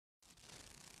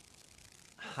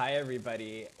Hi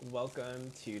everybody, welcome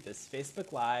to this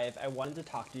Facebook Live. I wanted to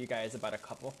talk to you guys about a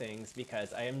couple things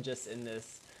because I am just in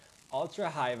this ultra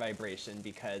high vibration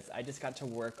because I just got to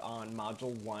work on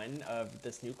module 1 of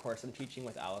this new course I'm teaching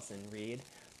with Allison Reed,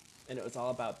 and it was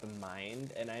all about the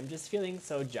mind, and I'm just feeling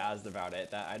so jazzed about it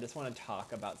that I just want to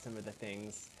talk about some of the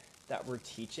things that we're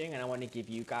teaching, and I want to give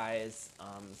you guys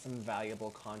some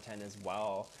valuable content as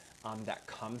well that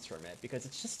comes from it, because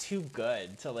it's just too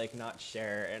good to like not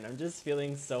share, and I'm just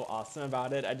feeling so awesome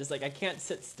about it. I can't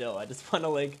sit still. I just want to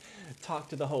like talk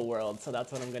to the whole world, so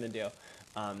that's what I'm gonna do.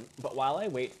 But while I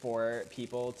wait for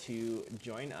people to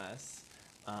join us,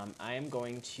 I am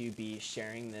going to be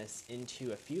sharing this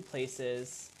into a few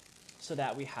places so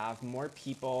that we have more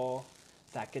people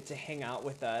that get to hang out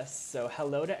with us. So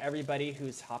hello to everybody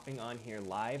who's hopping on here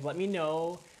live. Let me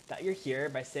know that you're here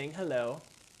by saying hello.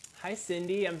 Hi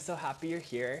Cindy, I'm so happy you're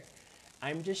here.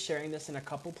 I'm just sharing this in a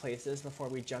couple places before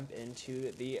we jump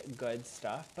into the good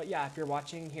stuff. But yeah, if you're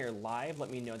watching here live, let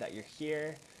me know that you're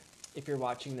here. If you're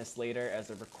watching this later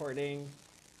as a recording,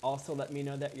 also let me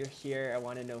know that you're here. I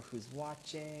want to know who's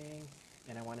watching,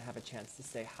 and I want to have a chance to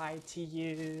say hi to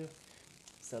you.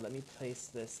 So let me place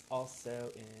this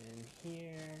also in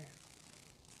here.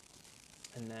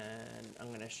 And then I'm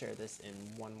going to share this in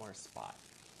one more spot.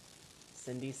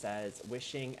 Cindy says,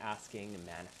 wishing, asking,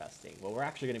 manifesting. Well, we're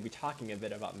actually going to be talking a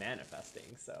bit about manifesting,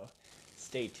 so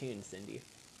stay tuned, Cindy.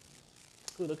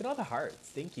 Ooh, look at all the hearts.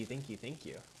 Thank you, thank you, thank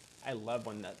you. I love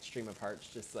when that stream of hearts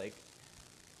just like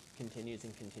continues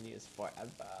and continues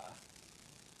forever.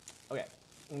 Okay,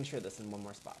 I'm going to share this in one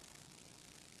more spot.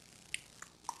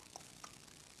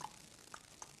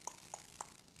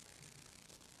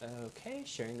 Okay,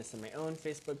 sharing this in my own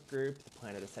Facebook group, the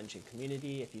Planet Ascension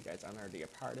community. If you guys aren't already a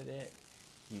part of it,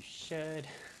 you should,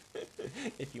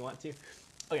 if you want to.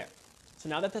 Okay, so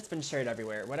now that that's been shared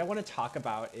everywhere, what I want to talk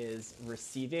about is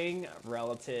receiving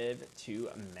relative to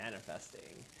manifesting.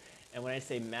 And when I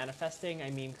say manifesting,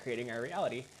 I mean creating our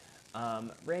reality.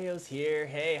 Rayo's here.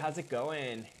 Hey, how's it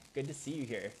going? Good to see you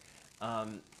here.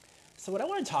 So what I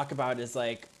want to talk about is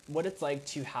like what it's like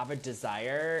to have a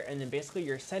desire, and then basically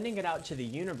you're sending it out to the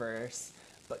universe,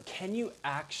 but can you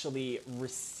actually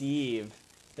receive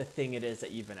the thing it is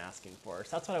that you've been asking for?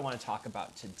 So that's what I want to talk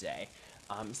about today.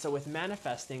 So with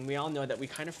manifesting, we all know that we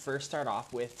kind of first start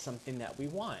off with something that we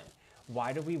want.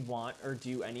 Why do we want or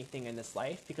do anything in this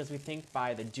life? Because we think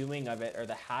by the doing of it or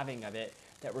the having of it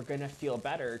that we're going to feel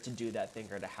better to do that thing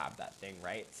or to have that thing,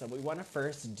 right? So what we want to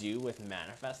first do with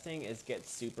manifesting is get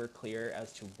super clear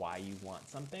as to why you want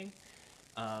something.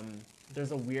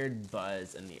 There's a weird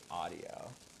buzz in the audio.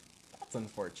 That's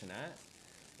unfortunate.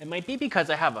 It might be because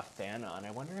I have a fan on.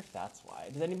 I wonder if that's why.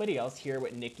 Does anybody else hear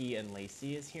what Nikki and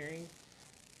Lacey is hearing?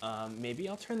 Maybe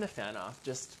I'll turn the fan off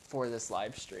just for this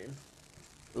live stream.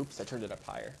 Oops, I turned it up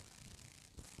higher.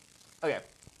 Okay.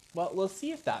 Well, we'll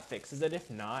see if that fixes it.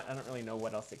 If not, I don't really know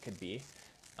what else it could be.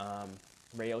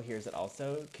 Rayo hears it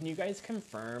also. Can you guys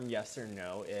confirm yes or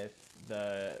no if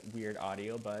the weird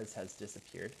audio buzz has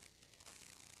disappeared?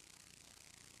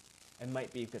 It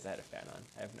might be because I had a fan on.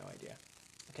 I have no idea.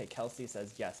 Okay, Kelsey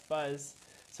says yes, buzz.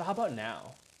 So how about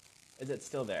now? Is it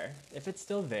still there? If it's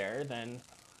still there, then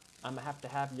I'm gonna have to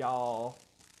have y'all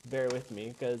bear with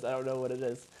me because I don't know what it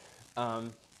is.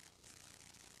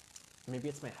 Maybe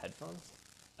it's my headphones?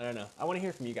 I don't know. I want to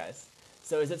hear from you guys.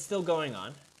 So is it still going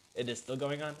on? It is still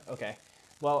going on? Okay.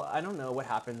 Well, I don't know what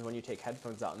happens when you take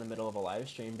headphones out in the middle of a live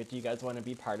stream, but do you guys want to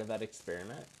be part of that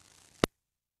experiment?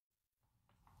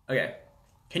 Okay.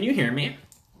 Can you hear me?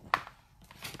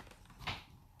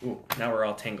 Ooh, now we're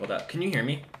all tangled up. Can you hear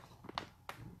me?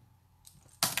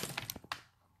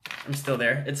 I'm still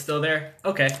there. It's still there?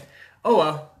 Okay. Oh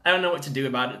well, I don't know what to do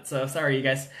about it, so sorry you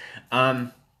guys.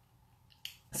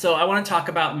 So I want to talk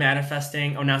about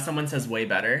manifesting. Oh, now someone says way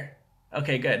better.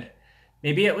 Okay, good.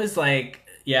 Maybe it was like,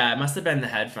 yeah, it must have been the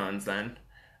headphones then.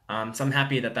 So I'm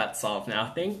happy that that's solved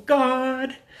now. Thank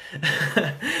God.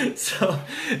 So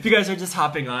if you guys are just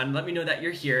hopping on, let me know that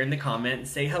you're here in the comments.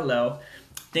 Say hello.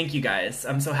 Thank you guys.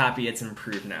 I'm so happy it's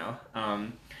improved now.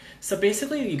 So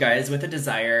basically, you guys, with a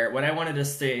desire, what I wanted to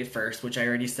say first, which I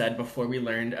already said before we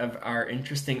learned of our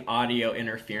interesting audio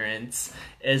interference,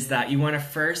 is that you want to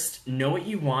first know what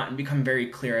you want and become very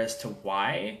clear as to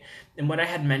why. And what I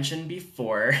had mentioned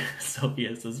before,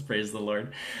 Sophia says, praise the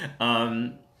Lord,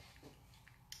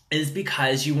 is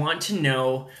because you want to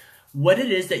know what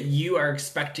it is that you are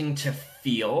expecting to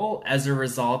feel as a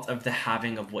result of the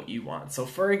having of what you want. So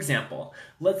for example,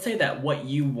 let's say that what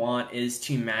you want is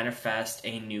to manifest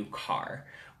a new car.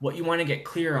 what you want to get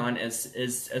clear on is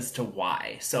as to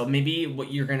why. So maybe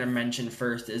what you're going to mention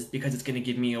first is because it's going to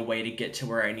give me a way to get to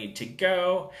where I need to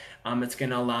go. It's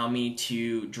going to allow me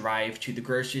to drive to the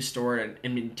grocery store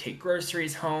and take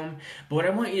groceries home. But what I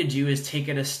want you to do is take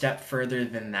it a step further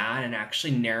than that and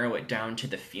actually narrow it down to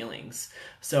the feelings.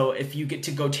 So if you get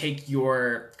to go take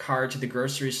your car to the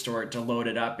grocery store to load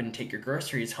it up and take your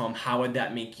groceries home, how would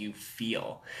that make you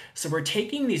feel? So we're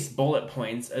taking these bullet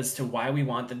points as to why we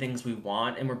want the things we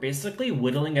want, and we're basically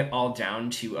whittling it all down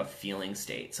to a feeling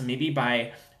state. So maybe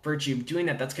by virtue of doing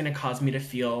that, that's going to cause me to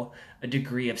feel a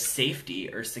degree of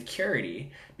safety or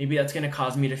security. Maybe that's going to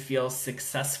cause me to feel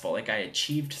successful, like I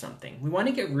achieved something. We want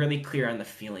to get really clear on the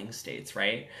feeling states,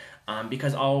 right?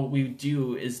 Because all we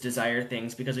do is desire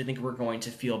things because we think we're going to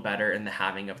feel better in the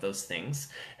having of those things.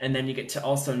 And then you get to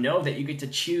also know that you get to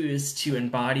choose to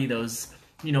embody those,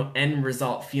 end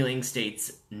result feeling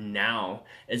states now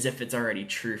as if it's already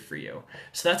true for you.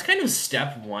 So that's kind of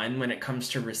step one when it comes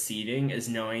to receiving, is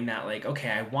knowing that like, okay,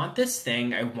 I want this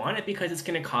thing. I want it because it's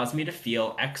going to cause me to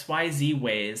feel XYZ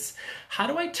ways. How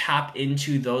do I tap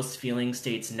into those feeling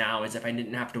states now as if I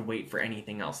didn't have to wait for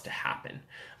anything else to happen?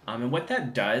 And what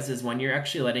that does is when you're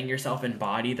actually letting yourself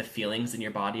embody the feelings in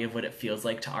your body of what it feels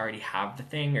like to already have the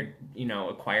thing or,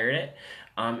 acquire it,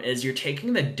 is you're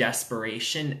taking the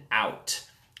desperation out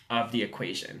of the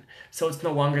equation. So it's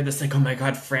no longer this like, oh my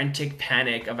God, frantic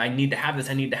panic of I need to have this,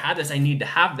 I need to have this, I need to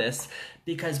have this.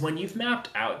 Because when you've mapped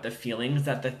out the feelings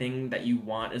that the thing that you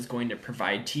want is going to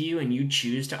provide to you and you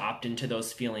choose to opt into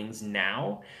those feelings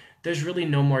now, there's really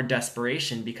no more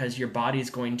desperation because your body's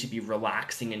going to be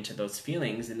relaxing into those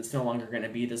feelings and it's no longer going to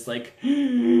be this like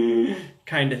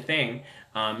kind of thing.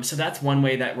 So that's one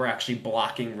way that we're actually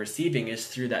blocking receiving, is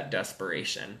through that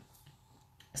desperation.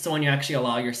 So when you actually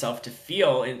allow yourself to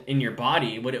feel in your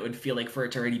body what it would feel like for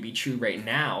it to already be true right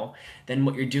now, then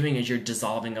what you're doing is you're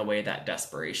dissolving away that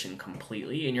desperation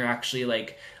completely, and you're actually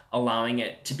like allowing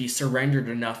it to be surrendered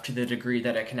enough to the degree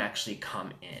that it can actually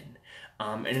come in.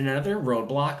 And another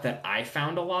roadblock that I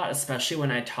found a lot, especially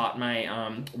when I taught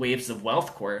my Waves of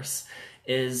Wealth course,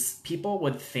 is people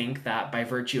would think that by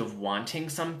virtue of wanting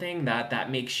something that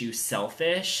makes you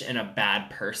selfish and a bad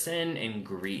person and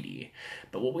greedy.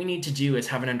 But what we need to do is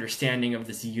have an understanding of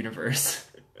this universe,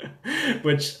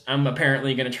 which I'm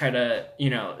apparently going to try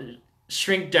to,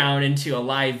 shrink down into a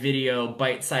live video,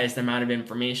 bite-sized amount of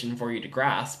information for you to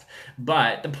grasp.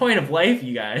 But the point of life,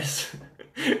 you guys,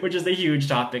 which is a huge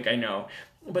topic, I know.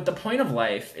 But the point of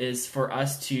life is for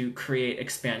us to create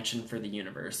expansion for the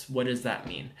universe. What does that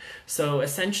mean? So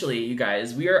essentially, you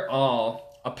guys, we are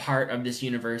all a part of this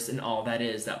universe and all that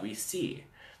is that we see.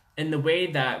 And the way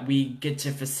that we get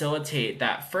to facilitate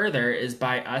that further is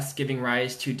by us giving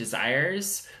rise to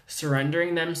desires,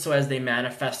 surrendering them so as they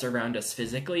manifest around us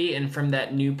physically, and from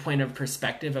that new point of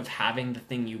perspective of having the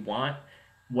thing you want,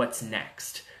 what's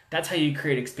next? That's how you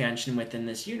create expansion within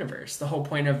this universe. The whole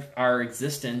point of our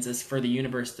existence is for the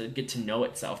universe to get to know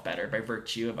itself better by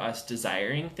virtue of us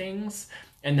desiring things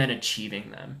and then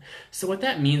achieving them. So what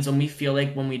that means when we feel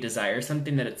like when we desire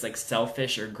something that it's like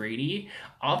selfish or greedy,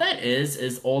 all that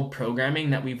is old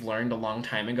programming that we've learned a long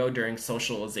time ago during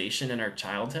socialization in our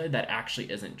childhood that actually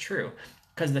isn't true.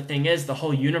 Because the thing is, the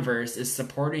whole universe is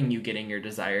supporting you getting your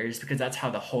desires because that's how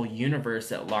the whole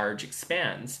universe at large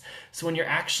expands. So when you're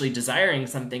actually desiring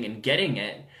something and getting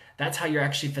it, that's how you're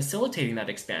actually facilitating that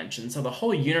expansion. So the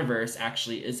whole universe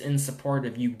actually is in support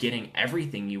of you getting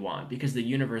everything you want because the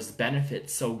universe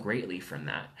benefits so greatly from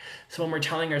that. So when we're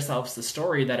telling ourselves the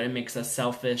story that it makes us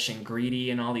selfish and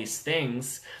greedy and all these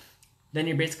things, then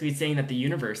you're basically saying that the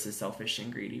universe is selfish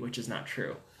and greedy, which is not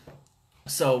true.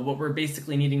 So what we're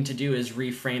basically needing to do is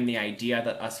reframe the idea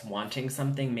that us wanting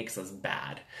something makes us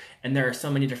bad. And there are so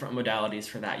many different modalities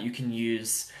for that. You can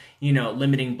use,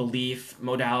 limiting belief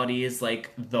modalities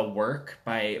like The Work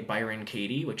by Byron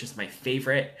Katie, which is my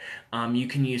favorite. You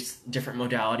can use different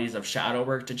modalities of shadow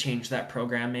work to change that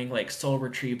programming, like soul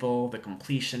retrieval, the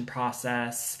completion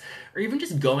process, or even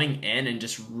just going in and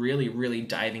just really, really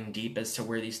diving deep as to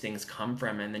where these things come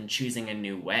from and then choosing a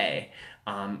new way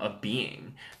of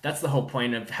being. That's the whole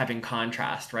point of having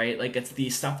contrast, right? Like it's the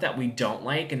stuff that we don't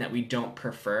like and that we don't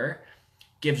prefer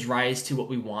gives rise to what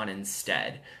we want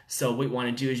instead. So what you want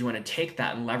to do is you want to take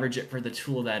that and leverage it for the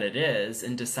tool that it is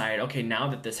and decide, okay, now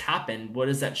that this happened, what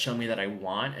does that show me that I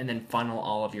want? And then funnel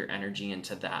all of your energy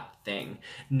into that thing,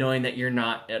 knowing that you're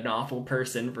not an awful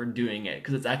person for doing it,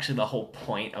 because it's actually the whole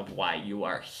point of why you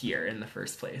are here in the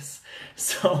first place.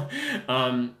 So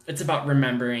it's about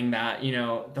remembering that,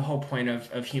 the whole point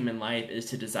of human life is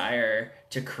to desire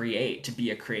to create, to be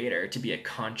a creator, to be a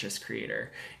conscious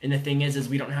creator. And the thing is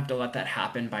we don't have to let that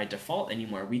happen by default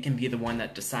anymore. We can be the one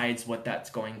that decides what that's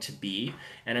going to be.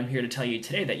 And I'm here to tell you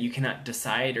today that you cannot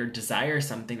decide or desire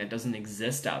something that doesn't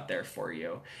exist out there for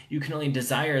you. You can only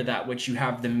desire that which you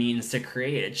have the means to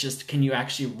create. It's just, can you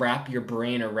actually wrap your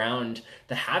brain around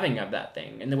the having of that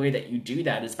thing? And the way that you do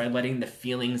that is by letting the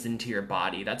feelings into your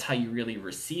body. That's how you really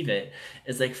receive it,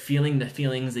 is like feeling the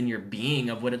feelings in your being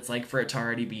of what it's like for it to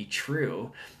already be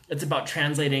true. It's about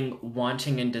translating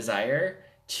wanting and desire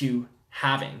to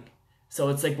having. So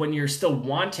it's like when you're still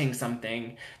wanting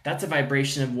something, that's a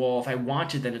vibration of, well, if I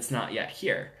want it, then it's not yet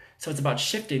here. So it's about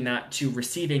shifting that to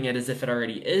receiving it as if it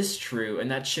already is true,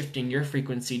 and that's shifting your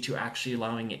frequency to actually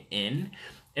allowing it in.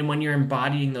 And when you're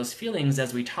embodying those feelings,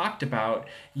 as we talked about,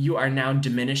 you are now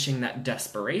diminishing that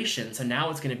desperation. So now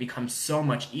it's going to become so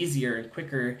much easier and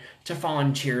quicker to fall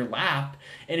into your lap.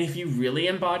 And if you really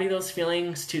embody those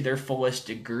feelings to their fullest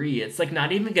degree, it's like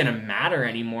not even going to matter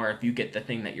anymore if you get the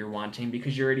thing that you're wanting,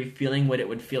 because you're already feeling what it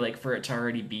would feel like for it to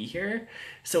already be here.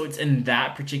 So it's in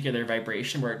that particular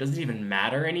vibration where it doesn't even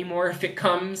matter anymore if it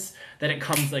comes, that it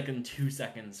comes like in 2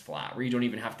 seconds flat, where you don't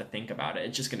even have to think about it.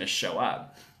 It's just going to show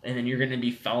up. And then you're going to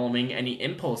be following any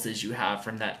impulses you have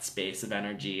from that space of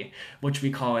energy, which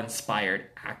we call inspired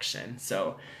action.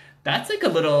 So that's like a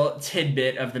little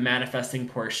tidbit of the manifesting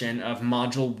portion of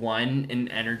Module 1 in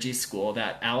Energy School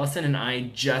that Allison and I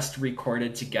just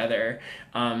recorded together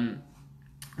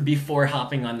before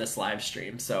hopping on this live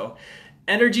stream. So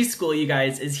Energy School, you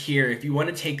guys, is here. If you want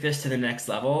to take this to the next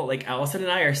level, like Allison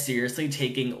and I are seriously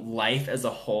taking life as a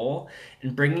whole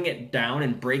and bringing it down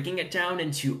and breaking it down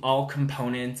into all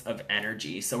components of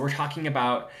energy. So we're talking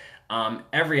about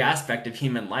every aspect of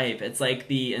human life. It's like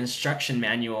the instruction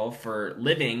manual for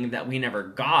living that we never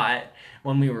got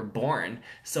when we were born.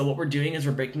 So what we're doing is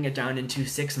we're breaking it down into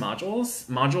 6 modules.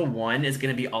 Module 1 is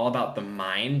going to be all about the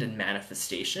mind and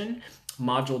manifestation.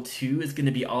 Module 2 is going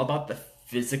to be all about the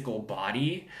physical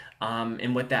body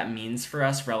and what that means for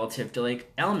us relative to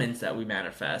like ailments that we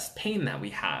manifest, pain that we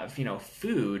have,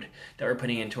 food that we're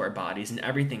putting into our bodies, and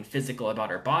everything physical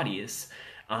about our bodies.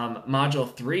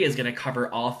 Module 3 is going to cover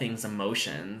all things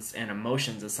emotions, and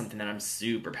emotions is something that I'm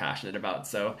super passionate about.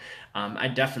 So I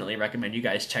definitely recommend you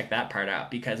guys check that part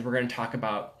out, because we're going to talk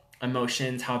about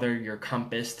emotions, how they're your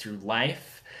compass through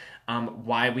life,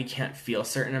 why we can't feel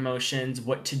certain emotions,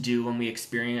 what to do when we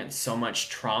experience so much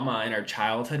trauma in our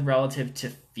childhood relative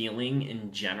to feeling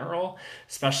in general,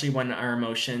 especially when our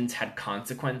emotions had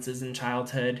consequences in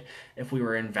childhood. If we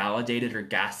were invalidated or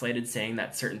gaslighted saying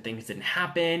that certain things didn't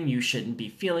happen, you shouldn't be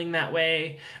feeling that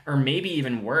way, or maybe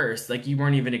even worse, like you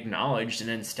weren't even acknowledged and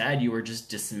instead you were just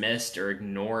dismissed or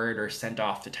ignored or sent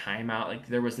off to timeout, like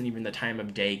there wasn't even the time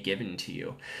of day given to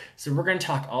you. So we're going to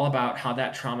talk all about how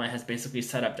that trauma has basically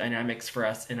set up dynamics for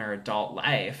us in our adult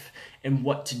life and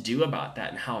what to do about that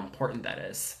and how important that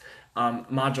is.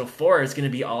 Module 4 is going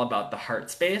to be all about the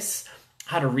heart space,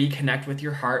 how to reconnect with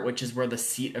your heart, which is where the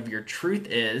seat of your truth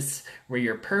is, where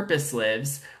your purpose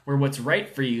lives, where what's right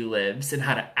for you lives, and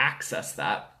how to access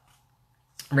that.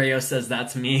 Rayo says,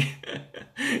 that's me.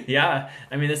 Yeah,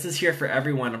 I mean, this is here for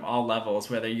everyone of all levels,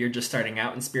 whether you're just starting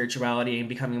out in spirituality and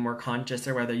becoming more conscious,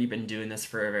 or whether you've been doing this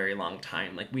for a very long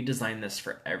time. Like, we designed this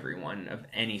for everyone of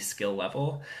any skill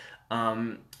level.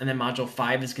 And then module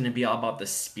 5 is going to be all about the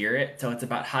spirit. So it's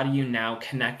about how do you now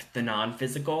connect the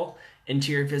non-physical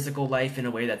into your physical life in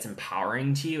a way that's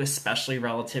empowering to you, especially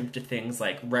relative to things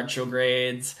like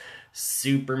retrogrades,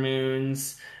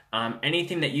 supermoons,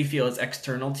 anything that you feel is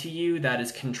external to you that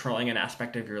is controlling an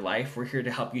aspect of your life. We're here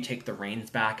to help you take the reins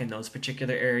back in those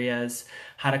particular areas,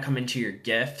 how to come into your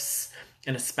gifts,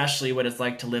 and especially what it's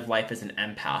like to live life as an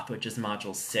empath, which is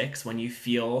module 6. When you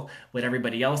feel what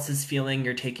everybody else is feeling,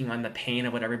 you're taking on the pain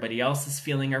of what everybody else is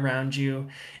feeling around you,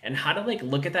 and how to like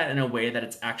look at that in a way that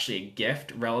it's actually a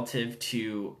gift relative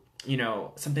to,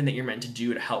 something that you're meant to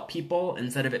do to help people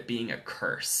instead of it being a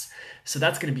curse. So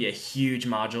that's going to be a huge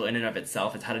module in and of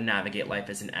itself. It's how to navigate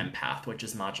life as an empath, which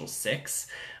is module 6.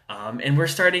 And we're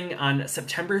starting on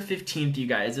September 15th, you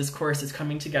guys. This course is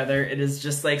coming together. It is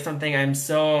just like something I'm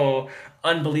so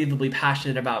unbelievably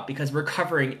passionate about, because we're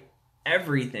covering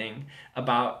everything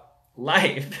about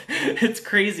life. It's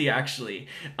crazy, actually.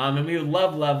 And we would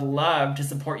love to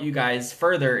support you guys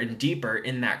further and deeper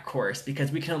in that course, because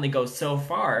we can only go so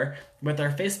far with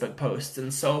our Facebook posts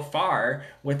and so far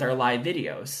with our live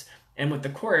videos. And with the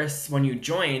course, when you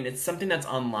join, it's something that's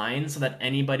online so that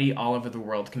anybody all over the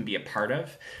world can be a part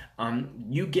of.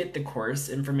 You get the course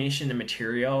information and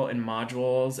material and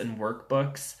modules and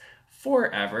workbooks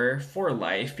forever, for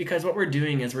life, because what we're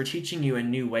doing is we're teaching you a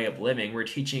new way of living. We're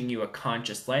teaching you a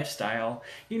conscious lifestyle,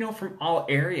 you know, from all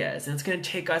areas. And it's going to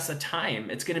take us a time.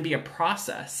 It's going to be a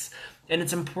process. And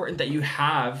it's important that you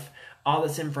have all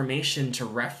this information to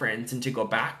reference and to go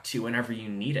back to whenever you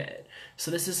need it. So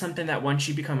this is something that once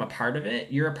you become a part of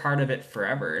it, you're a part of it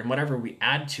forever. And whatever we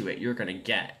add to it, you're going to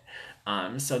get.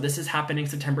 So this is happening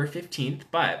September 15th,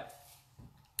 but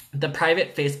the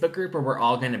private Facebook group where we're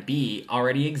all going to be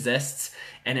already exists,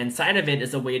 and inside of it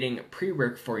is awaiting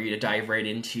pre-work for you to dive right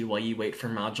into while you wait for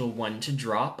Module 1 to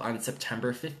drop on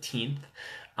September 15th.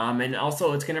 And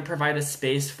also it's going to provide a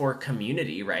space for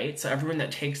community, right? So everyone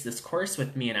that takes this course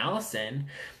with me and Allison,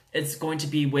 it's going to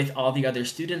be with all the other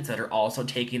students that are also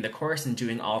taking the course and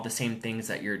doing all the same things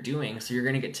that you're doing. So you're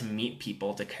going to get to meet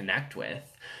people to connect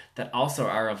with that also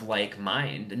are of like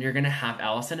mind. And you're going to have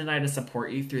Allison and I to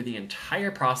support you through the entire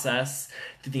process,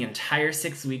 through the entire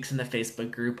 6 weeks in the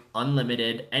Facebook group,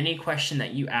 unlimited. Any question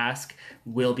that you ask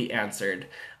will be answered.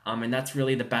 And that's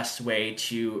really the best way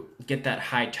to get that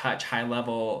high touch, high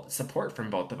level support from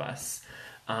both of us.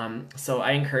 So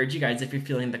I encourage you guys, if you're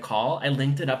feeling the call, I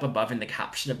linked it up above in the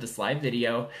caption of this live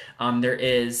video. There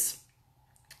is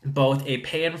both a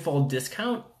pay in full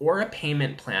discount or a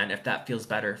payment plan if that feels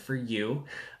better for you.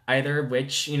 Either of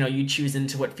which, you know, you choose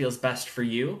into what feels best for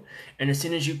you. And as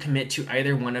soon as you commit to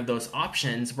either one of those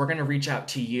options, we're going to reach out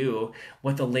to you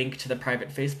with a link to the private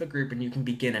Facebook group, and you can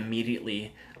begin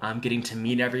immediately getting to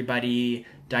meet everybody,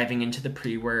 diving into the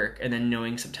pre-work, and then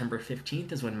knowing September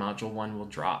 15th is when Module 1 will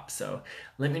drop. So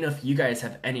let me know if you guys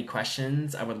have any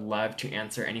questions. I would love to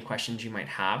answer any questions you might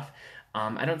have.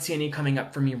 I don't see any coming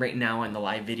up for me right now in the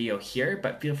live video here,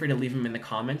 but feel free to leave them in the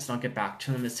comments and I'll get back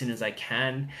to them as soon as I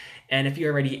can. And if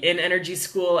you're already in Energy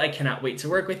School, I cannot wait to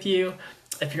work with you.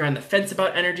 If you're on the fence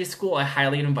about Energy School, I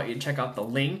highly invite you to check out the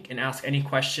link and ask any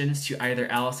questions to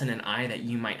either Allison and I that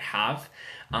you might have.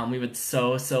 We would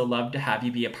so love to have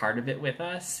you be a part of it with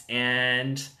us.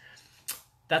 And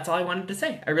that's all I wanted to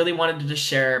say. I really wanted to just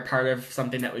share part of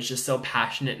something that was just so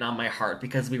passionate and on my heart,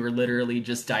 because we were literally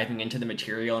just diving into the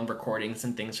material and recording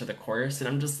some things for the course. And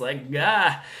I'm just like,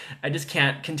 I just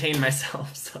can't contain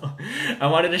myself. So I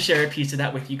wanted to share a piece of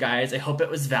that with you guys. I hope it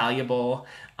was valuable.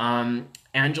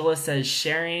 Angela says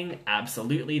sharing.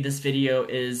 Absolutely. This video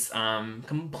is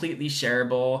completely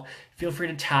shareable. Feel free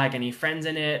to tag any friends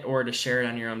in it or to share it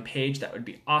on your own page. That would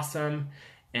be awesome.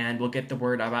 And we'll get the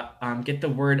word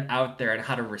out there on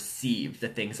how to receive the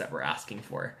things that we're asking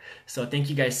for. So thank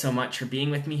you guys so much for being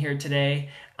with me here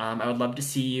today. I would love to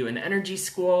see you in Energy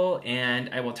School, and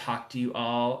I will talk to you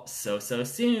all so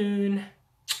soon.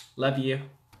 Love you.